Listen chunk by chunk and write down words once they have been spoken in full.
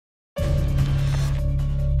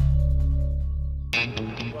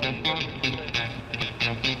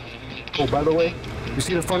Oh, by the way, you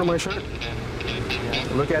see the front of my shirt? Yeah.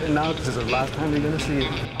 Look at it now, because it's the last time you're gonna see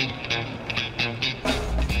it.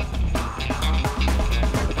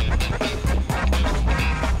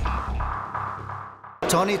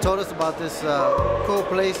 Tony told us about this cool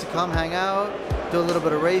place to come hang out, do a little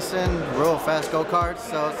bit of racing, real fast Go Karts.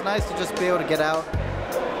 So it's nice to just be able to get out,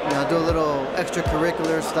 you know, do a little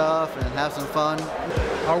extracurricular stuff and have some fun.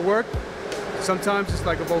 Our work, sometimes it's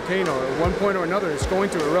like a volcano. At one point or another, it's going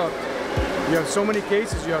to erupt. You have so many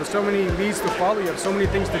cases, you have so many leads to follow, you have so many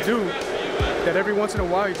things to do, that every once in a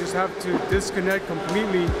while you just have to disconnect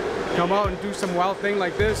completely, come out and do some wild thing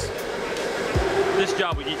like this. This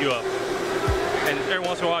job will eat you up. And every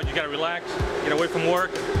once in a while you gotta relax, get away from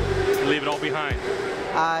work, and leave it all behind.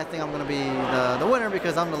 I think I'm gonna be the winner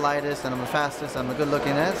because I'm the lightest and I'm the fastest, I'm the good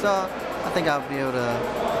looking, and so I think I'll be able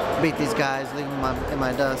to beat these guys, leave them in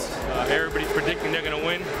my dust. Everybody's predicting they're gonna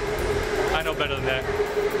win. I know better than that.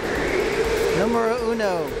 Numero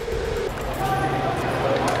uno.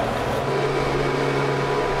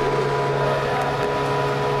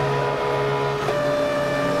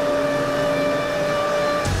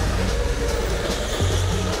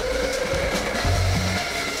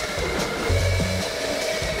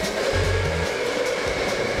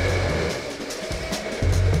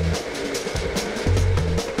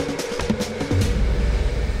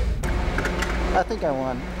 I think I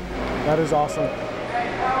won. That is awesome.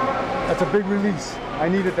 That's a big release. I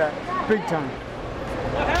needed that big time.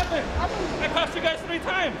 What happened? I cost you guys 3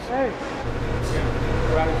 times. Hey.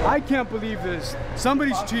 I can't believe this.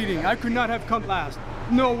 Somebody's cheating. I could not have come last.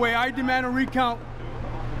 No way. I demand a recount.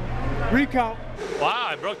 Recount. Wow,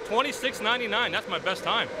 I broke 26.99. That's my best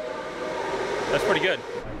time. That's pretty good.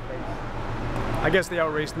 I guess they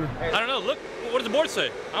outraced me. I don't know. Look, what does the board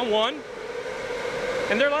say? I'm 1,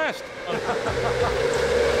 and they're last. All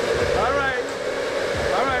right.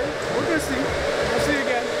 All right. We're gonna see. We'll see you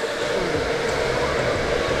again.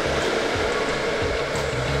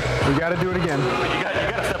 We gotta do it again. You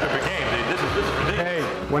gotta step up your game, dude. This is ridiculous. Hey,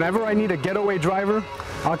 whenever I need a getaway driver,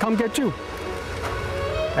 I'll come get you.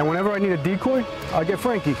 And whenever I need a decoy, I'll get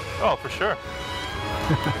Frankie. Oh, for sure.